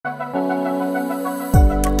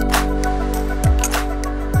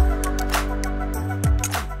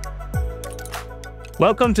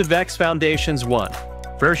Welcome to Vex Foundations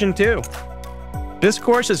I, version 2. This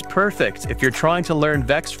course is perfect if you're trying to learn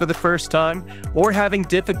Vex for the first time or having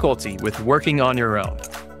difficulty with working on your own.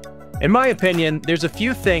 In my opinion, there's a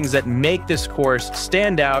few things that make this course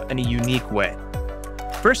stand out in a unique way.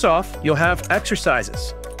 First off, you'll have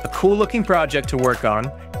exercises, a cool-looking project to work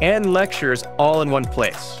on, and lectures all in one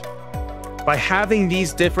place. By having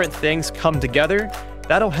these different things come together,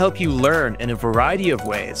 that'll help you learn in a variety of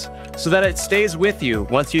ways so that it stays with you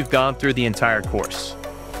once you've gone through the entire course.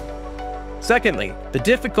 Secondly, the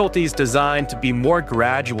difficulty is designed to be more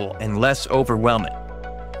gradual and less overwhelming.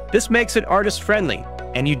 This makes it artist-friendly,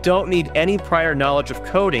 and you don't need any prior knowledge of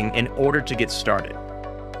coding in order to get started.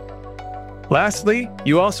 Lastly,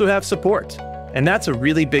 you also have support, and that's a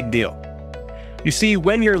really big deal. You see,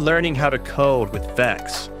 when you're learning how to code with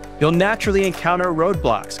Vex, you'll naturally encounter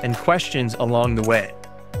roadblocks and questions along the way.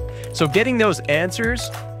 So getting those answers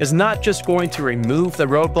is not just going to remove the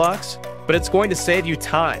roadblocks, but it's going to save you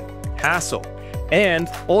time, hassle, and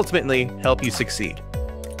ultimately help you succeed.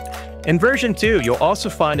 In version 2, you'll also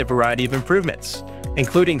find a variety of improvements,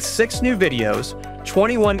 including 6 new videos,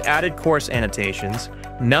 21 added course annotations,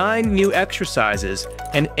 9 new exercises,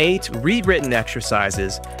 and 8 rewritten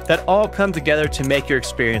exercises that all come together to make your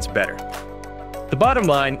experience better. The bottom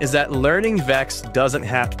line is that learning Vex doesn't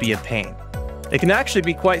have to be a pain. It can actually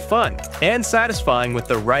be quite fun and satisfying with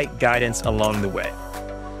the right guidance along the way.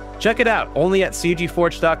 Check it out only at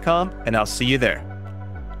cgforge.com, and I'll see you there.